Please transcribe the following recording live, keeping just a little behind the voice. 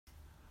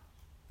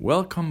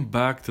Welcome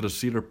back to the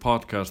Cedar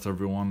Podcast,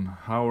 everyone.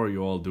 How are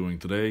you all doing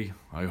today?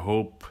 I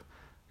hope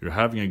you're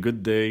having a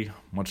good day,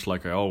 much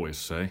like I always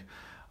say.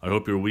 I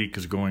hope your week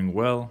is going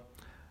well.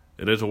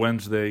 It is a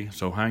Wednesday,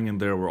 so hang in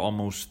there. We're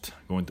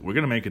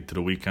gonna make it to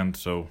the weekend,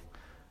 so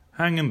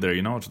hang in there.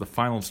 It's the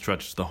final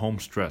stretch, it's the home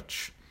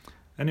stretch.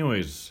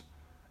 Anyways,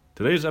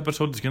 today's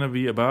episode is gonna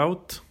be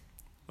about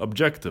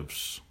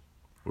objectives.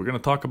 We're gonna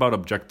talk about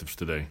objectives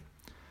today.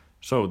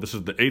 So this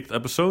is the 8th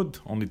episode,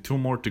 only 2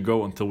 more to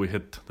go until we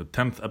hit the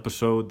 10th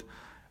episode,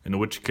 in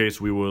which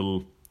case we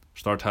will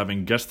start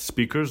having guest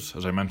speakers.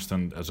 As I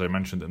mentioned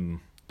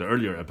in the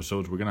earlier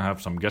episodes, we're going to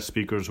have some guest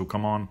speakers who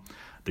come on.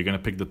 They're going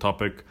to pick the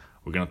topic.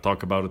 We're going to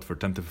talk about it for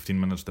 10 to 15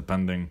 minutes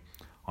depending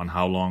on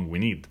how long we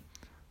need.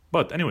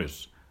 But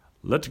anyways,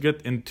 let's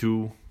get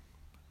into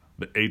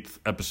the 8th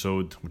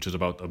episode, which is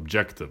about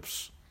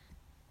objectives.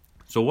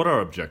 So what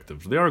are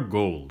objectives? They are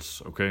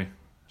goals, okay?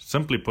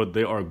 Simply put,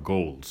 they are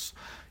goals.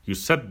 You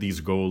set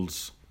these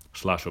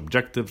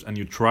goals/objectives and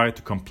you try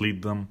to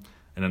complete them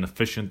in an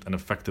efficient and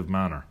effective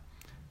manner.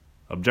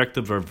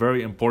 Objectives are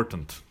very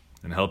important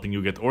in helping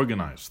you get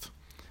organized.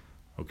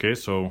 Okay,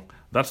 so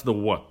that's the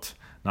what.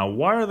 Now,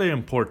 why are they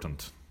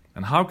important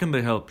and how can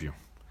they help you?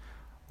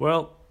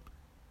 Well,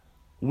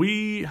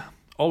 we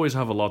always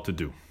have a lot to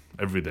do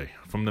every day.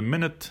 From the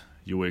minute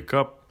you wake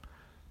up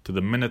to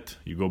the minute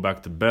you go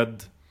back to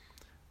bed,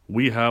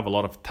 we have a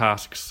lot of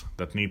tasks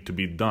that need to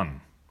be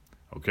done.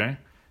 Okay?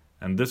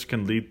 And this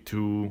can lead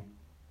to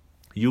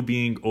you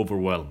being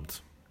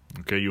overwhelmed.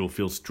 Okay, you'll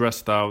feel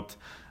stressed out.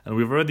 And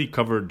we've already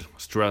covered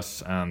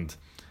stress and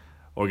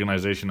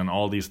organization and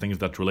all these things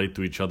that relate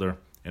to each other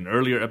in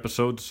earlier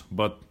episodes.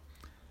 But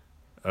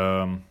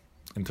in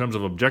terms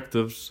of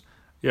objectives,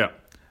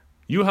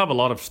 you have a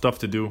lot of stuff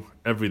to do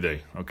every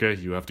day. Okay,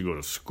 you have to go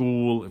to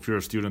school. If you're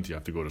a student, you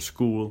have to go to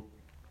school.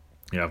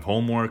 You have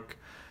homework.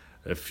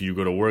 If you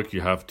go to work,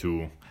 you have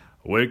to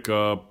wake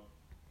up,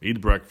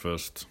 eat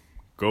breakfast,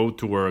 go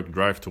to work,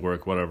 drive to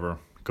work, whatever,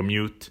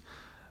 commute.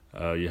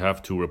 You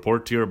have to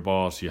report to your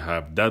boss. You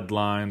have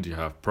deadlines. You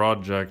have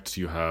projects.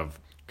 You have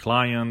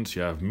clients.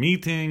 You have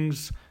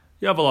meetings.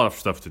 You have a lot of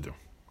stuff to do.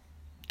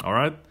 All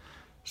right?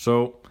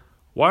 So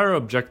why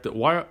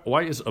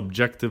is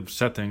objective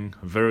setting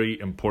very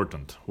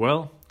important?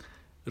 Well,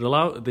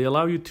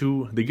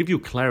 they give you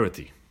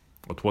clarity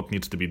of what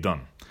needs to be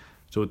done.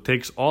 So it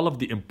takes all of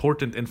the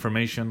important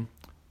information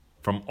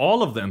from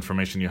all of the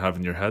information you have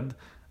in your head,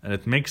 and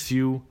it makes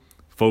you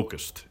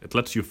focused. It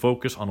lets you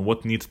focus on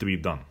what needs to be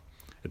done.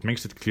 It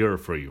makes it clearer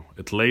for you.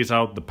 It lays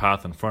out the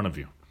path in front of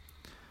you.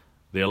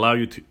 They allow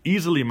you to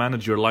easily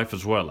manage your life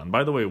as well. And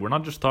by the way, we're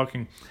not just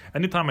talking...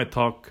 Anytime I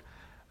talk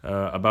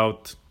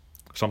about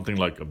something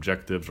like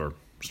objectives or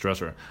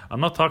stressor,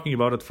 I'm not talking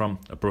about it from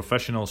a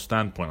professional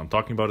standpoint. I'm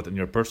talking about it in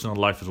your personal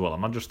life as well.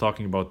 I'm not just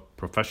talking about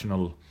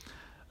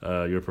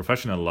your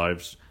professional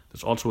lives.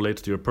 This also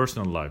relates to your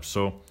personal life.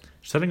 So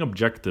setting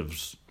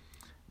objectives,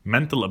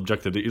 mental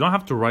objectives, you don't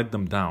have to write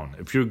them down.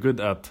 If you're good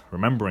at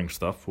remembering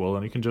stuff, well,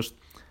 then you can just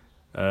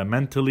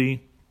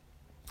mentally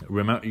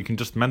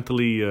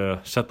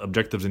set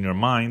objectives in your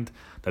mind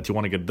that you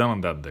want to get done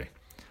on that day.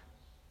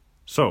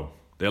 So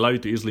they allow you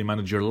to easily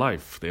manage your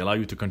life. They allow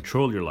you to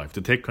control your life,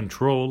 to take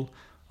control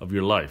of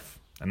your life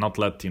and not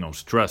let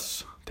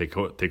stress take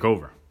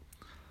over.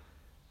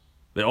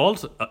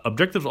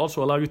 Objectives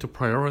also allow you to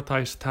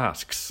prioritize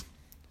tasks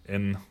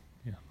in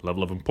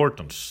level of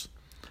importance.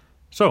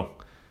 So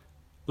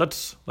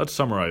let's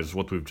summarize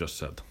what we've just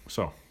said.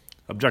 So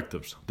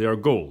objectives, they are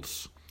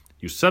goals.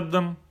 You set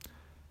them,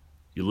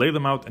 you lay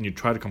them out, and you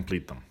try to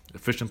complete them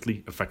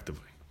efficiently,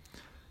 effectively.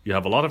 You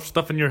have a lot of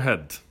stuff in your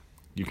head.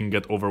 You can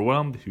get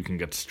overwhelmed, you can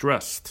get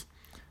stressed.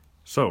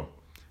 So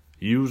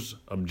use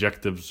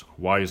objectives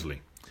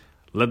wisely.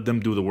 Let them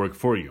do the work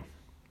for you.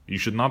 You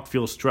should not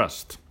feel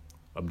stressed.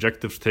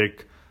 Objectives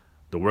take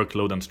the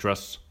workload and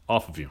stress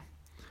off of you.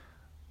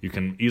 You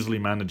can easily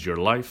manage your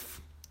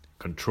life,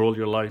 control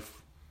your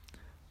life.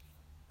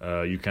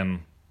 You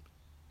can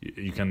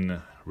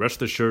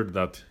rest assured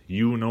that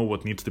you know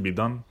what needs to be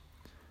done,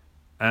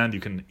 and you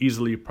can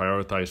easily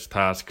prioritize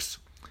tasks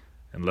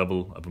in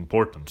level of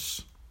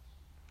importance.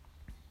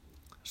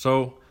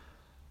 So,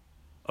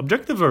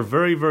 objectives are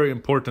very, very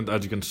important,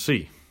 as you can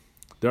see.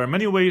 There are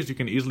many ways you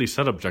can easily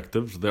set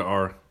objectives. There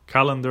are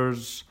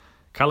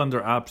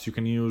calendar apps you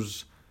can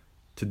use,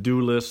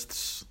 to-do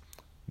lists,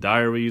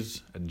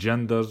 diaries,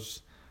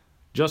 agendas.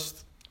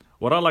 Just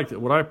what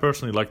I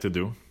personally like to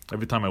do,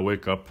 every time I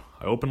wake up,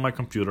 I open my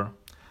computer,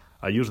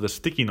 I use the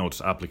Sticky Notes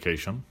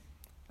application,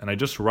 and I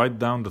just write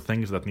down the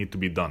things that need to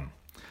be done.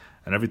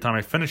 And every time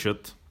I finish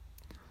it,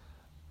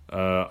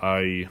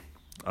 I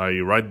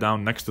write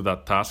down next to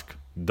that task,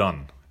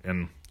 done,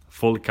 in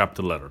full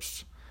capital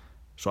letters.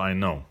 So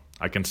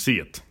I can see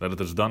it, that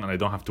it is done, and I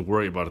don't have to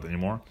worry about it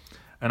anymore.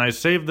 And I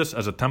save this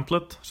as a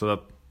template so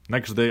that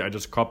next day I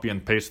just copy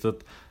and paste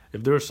it.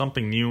 If there is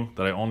something new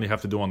that I only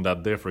have to do on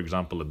that day, for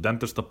example, a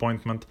dentist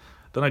appointment,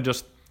 then I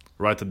just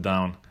write it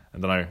down,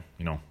 and then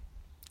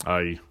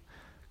I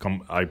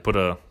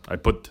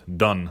put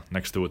done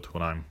next to it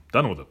when I'm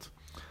done with it.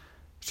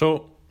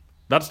 So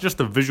That's just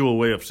a visual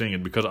way of seeing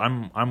it, because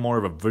I'm more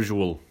of a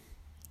visual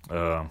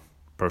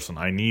person.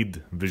 I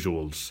need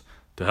visuals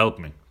to help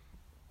me.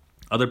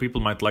 Other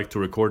people might like to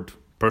record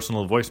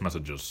personal voice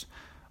messages.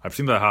 I've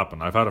seen that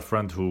happen. I've had a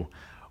friend who,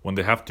 when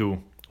they want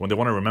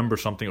to remember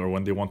something or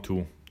when they want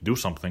to do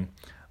something,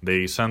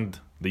 they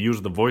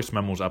use the Voice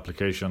Memos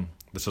application.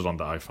 This is on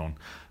the iPhone.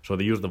 So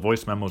they use the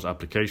Voice Memos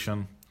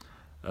application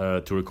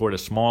to record a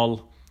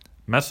small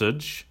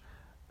message,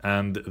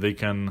 and they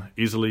can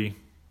easily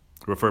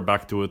refer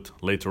back to it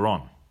later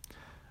on.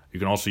 You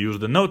can also use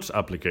the Notes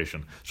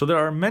application. So there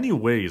are many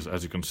ways,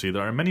 as you can see,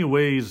 there are many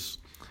ways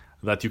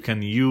that you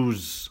can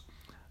use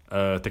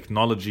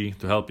technology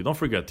to help you. Don't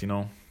forget,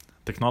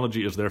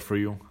 technology is there for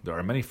you. There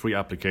are many free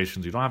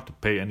applications. You don't have to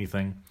pay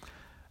anything.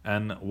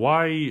 And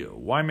why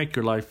make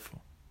your life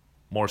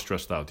more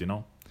stressed out,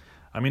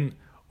 I mean,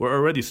 we're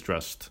already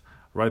stressed.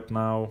 Right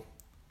now,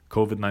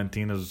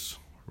 COVID-19 is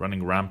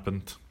running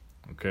rampant,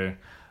 okay?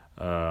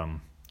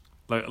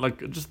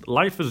 Just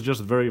life is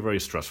just very, very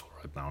stressful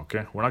right now,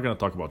 okay? We're not going to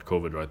talk about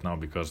COVID right now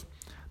because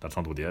that's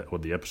not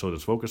what the episode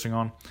is focusing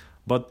on.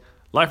 But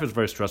life is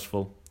very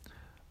stressful.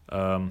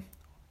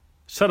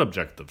 Set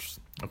objectives,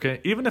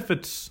 okay? Even if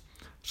it's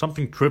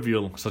something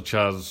trivial such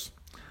as,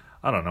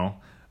 I don't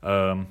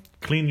know,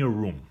 clean your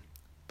room.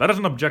 That is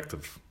an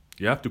objective.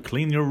 You have to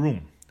clean your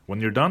room.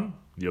 When you're done,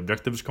 the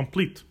objective is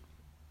complete.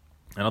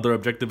 Another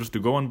objective is to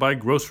go and buy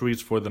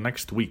groceries for the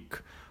next week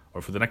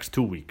or for the next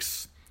 2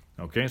 weeks.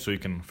 Okay, so you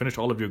can finish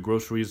all of your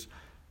groceries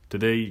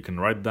today. You can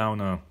write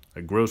down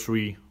a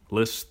grocery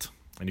list,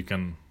 and you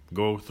can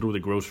go through the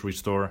grocery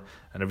store,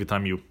 and every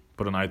time you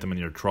put an item in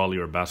your trolley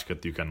or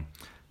basket, you can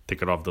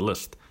tick it off the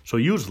list. So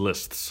use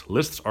lists.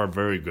 Lists are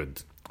very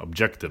good.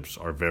 Objectives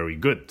are very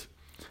good.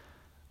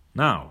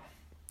 Now,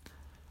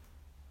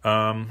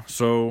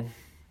 so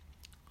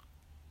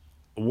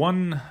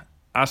one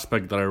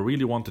aspect that I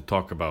really want to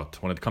talk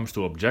about when it comes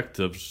to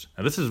objectives,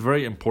 and this is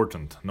very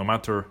important no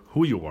matter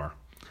who you are,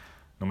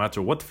 no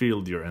matter what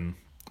field you're in,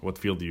 what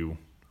field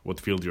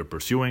you're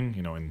pursuing,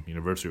 in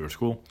university or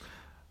school,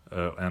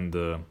 and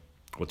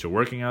what you're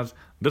working as.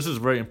 This is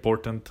very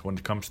important when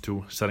it comes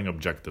to setting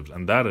objectives,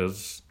 and that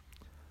is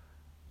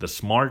the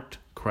SMART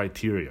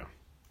criteria.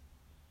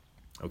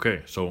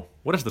 Okay, so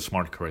what is the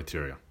SMART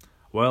criteria?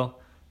 Well,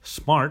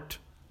 SMART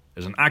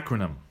is an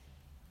acronym.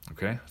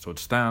 Okay, so it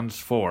stands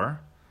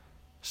for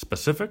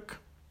specific,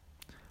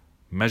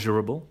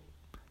 measurable,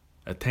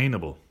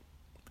 attainable,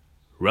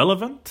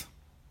 relevant,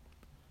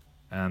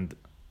 and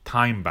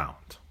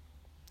time-bound.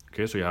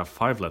 Okay, so you have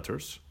 5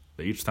 letters.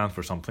 They each stand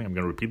for something. I'm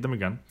going to repeat them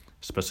again.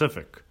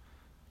 Specific,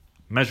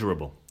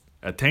 measurable,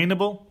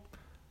 attainable,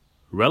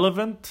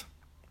 relevant,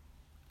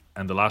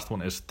 and the last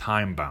one is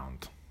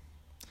time-bound.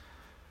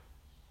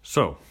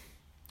 So,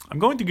 I'm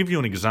going to give you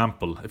an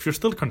example. If you're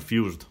still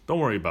confused, don't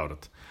worry about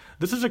it.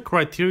 This is a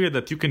criteria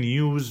that you can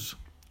use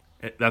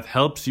that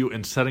helps you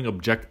in setting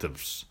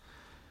objectives.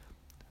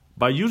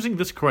 By using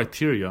this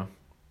criteria,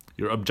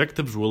 your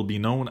objectives will be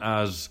known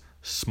as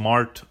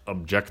SMART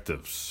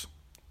objectives.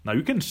 Now,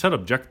 you can set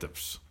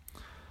objectives.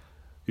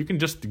 You can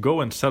just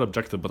go and set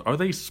objectives, but are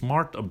they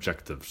SMART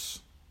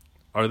objectives?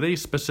 Are they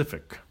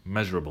specific,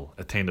 measurable,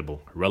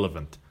 attainable,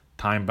 relevant,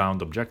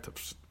 time-bound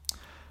objectives?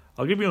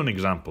 I'll give you an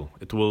example.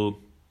 It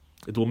will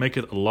make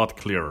it a lot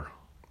clearer,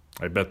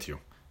 I bet you.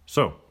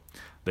 So,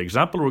 the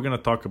example we're going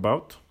to talk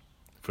about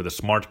for the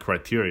SMART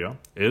criteria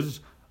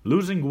is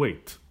losing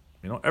weight.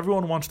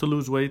 Everyone wants to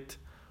lose weight.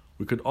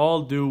 We could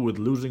all do with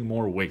losing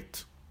more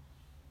weight.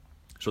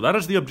 So that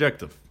is the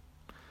objective.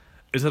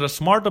 Is it a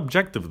SMART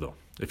objective, though?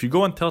 If you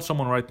go and tell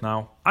someone right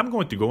now, I'm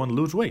going to go and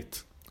lose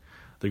weight,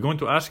 they're going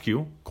to ask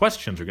you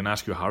questions. They're going to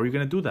ask you, how are you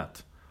going to do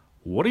that?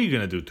 What are you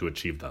going to do to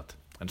achieve that?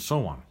 And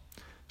so on.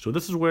 So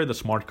this is where the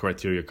SMART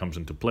criteria comes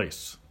into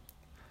place.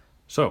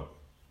 So,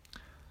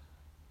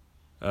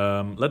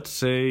 let's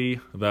say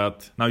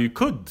that, now you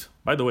could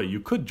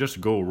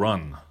just go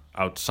run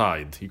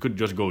outside. You could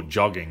just go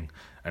jogging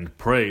and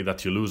pray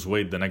that you lose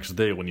weight the next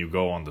day when you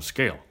go on the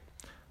scale.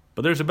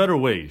 But there's a better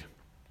way,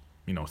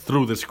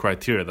 through this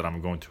criteria that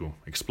I'm going to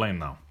explain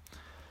now.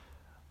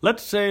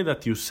 Let's say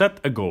that you set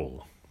a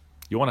goal.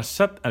 You want to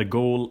set a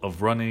goal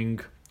of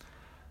running,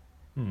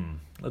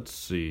 let's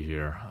see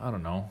here,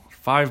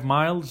 5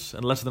 miles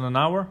in less than an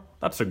hour?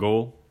 That's a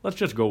goal. Let's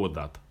just go with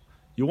that.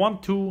 You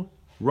want to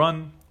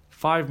run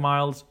 5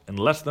 miles in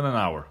less than an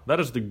hour. That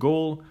is the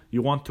goal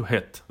you want to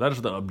hit. That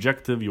is the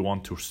objective you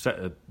want to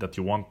set, that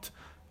you want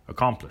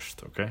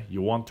accomplished, okay?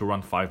 You want to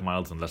run 5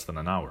 miles in less than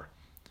an hour.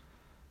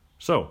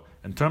 So,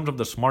 in terms of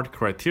the SMART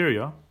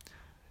criteria,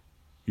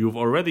 you've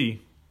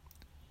already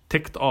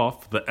ticked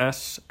off the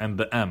S and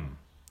the M.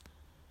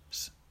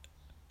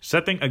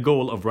 Setting a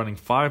goal of running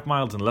 5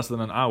 miles in less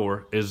than an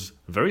hour is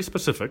very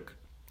specific.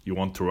 You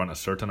want to run a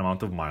certain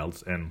amount of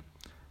miles in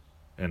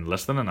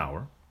less than an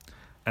hour.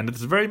 And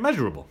it's very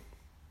measurable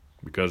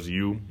because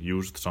you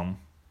used some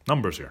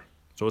numbers here.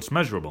 So it's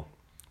measurable.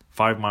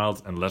 5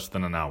 miles in less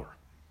than an hour.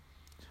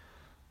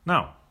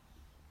 Now,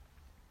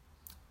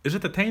 is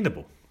it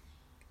attainable?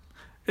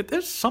 It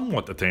is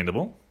somewhat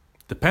attainable,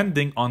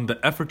 depending on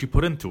the effort you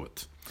put into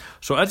it.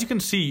 So as you can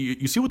see,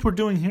 you see what we're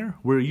doing here?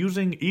 We're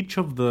using each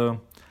of the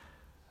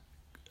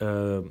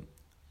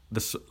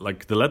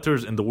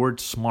letters in the word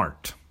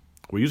SMART.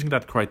 We're using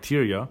that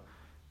criteria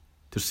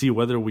to see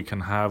whether we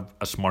can have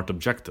a SMART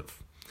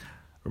objective.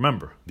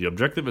 Remember, the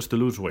objective is to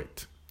lose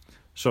weight.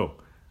 So,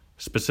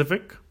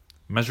 specific,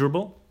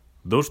 measurable,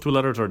 those two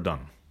letters are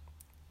done.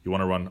 You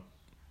want to run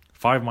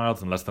 5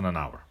 miles in less than an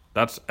hour.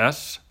 That's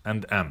S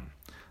and M.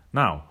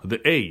 Now,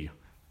 the A,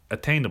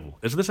 attainable.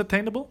 Is this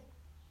attainable?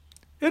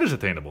 It is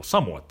attainable,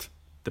 somewhat,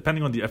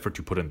 depending on the effort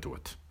you put into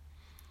it.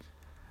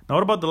 Now,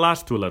 what about the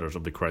last two letters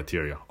of the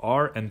criteria,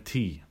 R and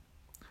T?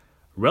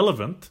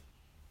 Relevant.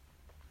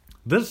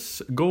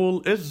 This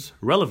goal is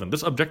relevant.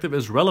 This objective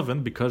is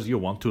relevant because you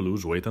want to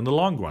lose weight in the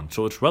long run.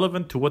 So it's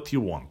relevant to what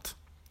you want.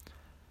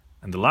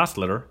 And the last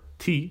letter,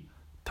 T,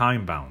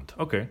 time bound.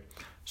 Okay,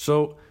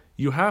 so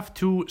you have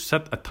to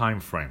set a time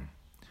frame.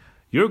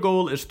 Your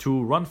goal is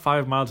to run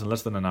 5 miles in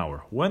less than an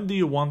hour. When do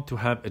you want to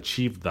have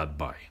achieved that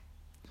by?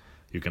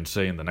 You can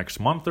say in the next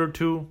month or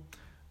two,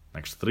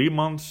 next 3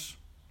 months,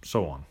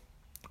 so on,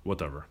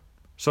 whatever.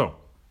 So,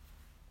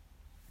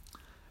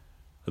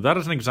 that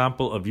is an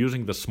example of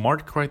using the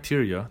SMART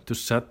criteria to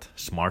set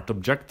SMART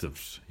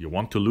objectives. You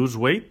want to lose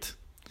weight?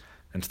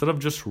 Instead of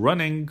just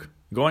running,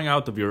 going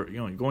out of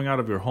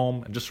your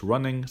home and just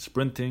running,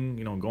 sprinting,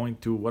 going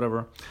to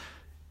whatever,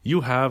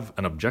 you have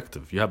an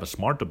objective. You have a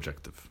SMART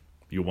objective.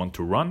 You want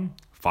to run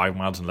 5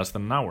 miles in less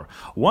than an hour.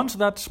 Once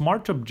that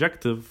SMART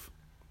objective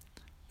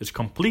is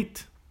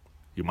complete,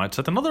 you might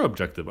set another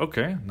objective.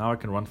 Okay, now I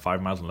can run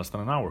 5 miles in less than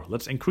an hour.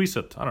 Let's increase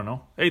it.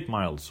 8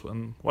 miles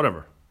and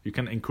whatever. You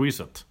can increase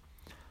it.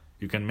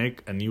 You can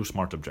make a new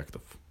SMART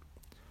objective.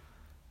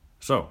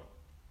 So,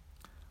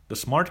 the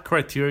SMART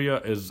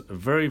criteria is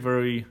very,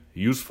 very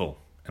useful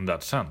in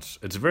that sense.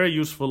 It's very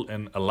useful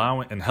in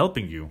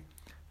helping you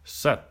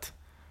set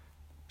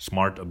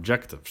SMART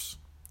objectives.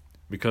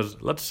 Because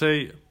let's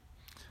say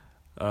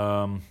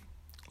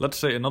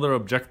another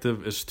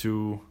objective is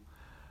to,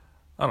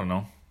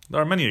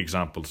 there are many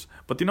examples.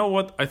 But you know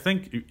what? I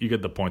think you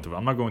get the point of it.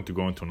 I'm not going to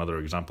go into another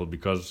example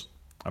because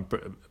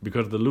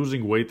the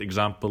losing weight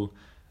example,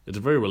 it's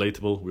very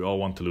relatable. We all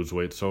want to lose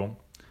weight. So,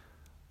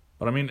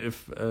 but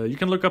if you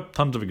can look up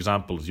tons of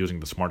examples using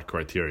the SMART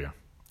criteria.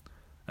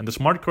 And the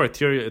SMART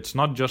criteria, it's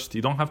not just,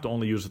 you don't have to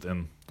only use it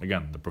in,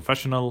 again, your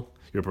professional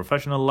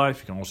life.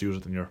 You can also use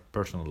it in your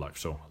personal life.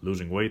 So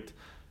losing weight,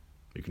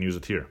 you can use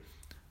it here.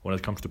 When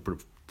it comes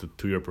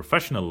to your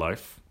professional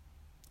life,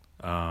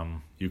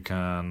 you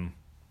can,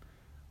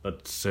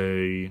 let's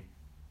say,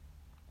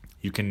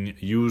 you can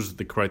use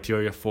the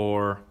criteria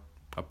for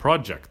a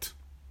project.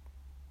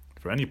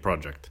 For any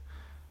project,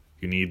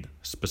 you need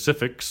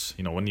specifics.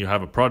 When you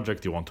have a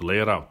project, you want to lay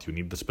it out. You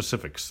need the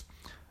specifics.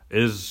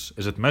 Is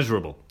it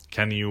measurable?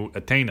 Can you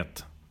attain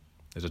it?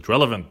 Is it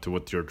relevant to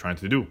what you're trying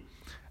to do?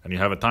 And you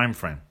have a time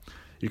frame.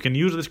 You can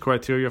use this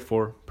criteria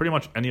for pretty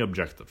much any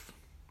objective.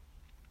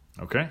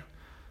 Okay?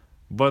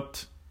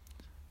 But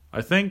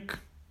I think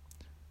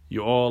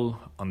you all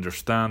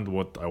understand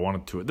what I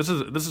wanted to. This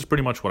is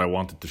pretty much what I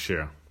wanted to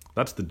share.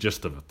 That's the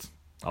gist of it.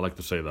 I like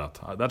to say that.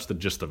 That's the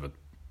gist of it,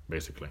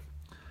 basically.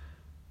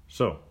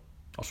 So,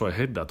 also I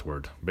hate that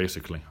word,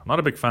 basically. I'm not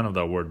a big fan of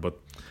that word, but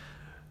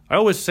I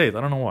always say it.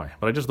 I don't know why,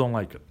 but I just don't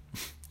like it.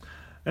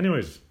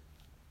 Anyways,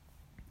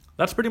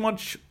 that's pretty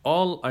much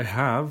all I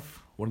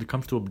have when it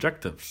comes to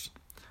objectives.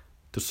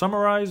 To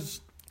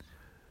summarize,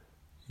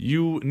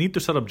 you need to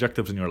set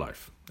objectives in your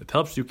life. It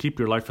helps you keep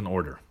your life in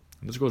order.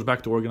 And this goes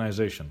back to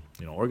organization.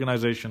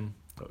 Organization,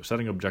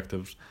 setting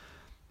objectives.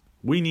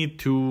 We need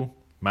to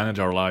manage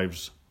our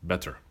lives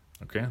better.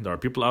 Okay? There are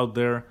people out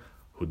there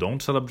who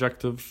don't set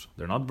objectives.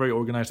 They're not very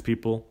organized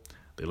people.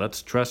 They let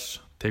stress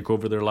take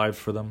over their lives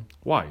for them.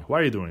 Why? Why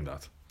are you doing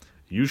that?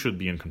 You should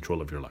be in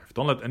control of your life.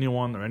 Don't let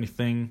anyone or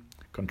anything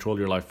control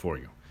your life for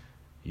you.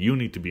 You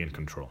need to be in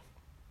control.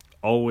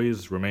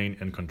 Always remain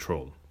in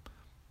control.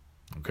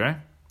 Okay?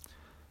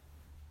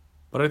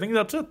 But I think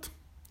that's it.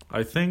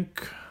 I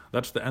think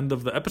that's the end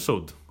of the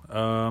episode.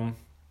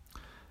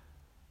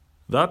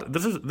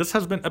 This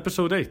has been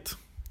episode 8.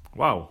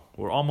 Wow,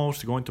 we're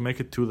almost going to make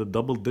it to the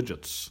double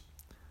digits.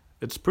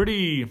 It's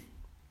pretty.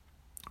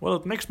 Well,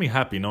 it makes me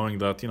happy knowing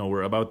that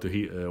we're about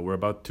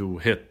to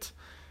hit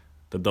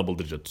the double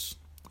digits.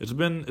 It's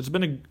been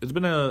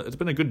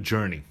a good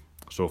journey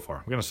so far.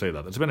 I'm gonna say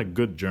that it's been a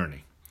good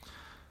journey,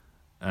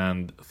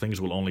 and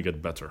things will only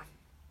get better,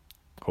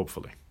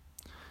 hopefully.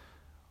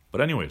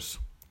 But anyways,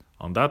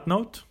 on that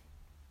note,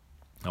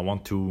 I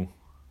want to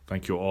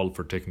thank you all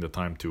for taking the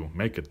time to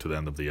make it to the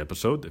end of the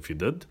episode. If you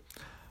did.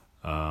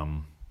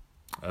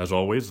 As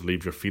always,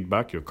 leave your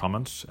feedback, your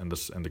comments in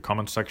the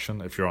comment section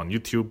if you're on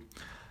YouTube,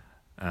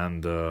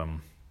 and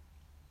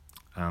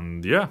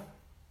yeah,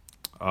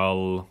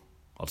 I'll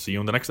see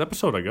you in the next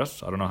episode. I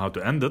guess I don't know how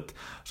to end it,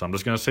 so I'm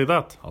just gonna say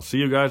that I'll see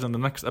you guys in the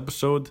next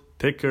episode.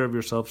 Take care of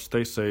yourself,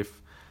 stay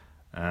safe,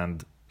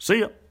 and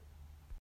see ya.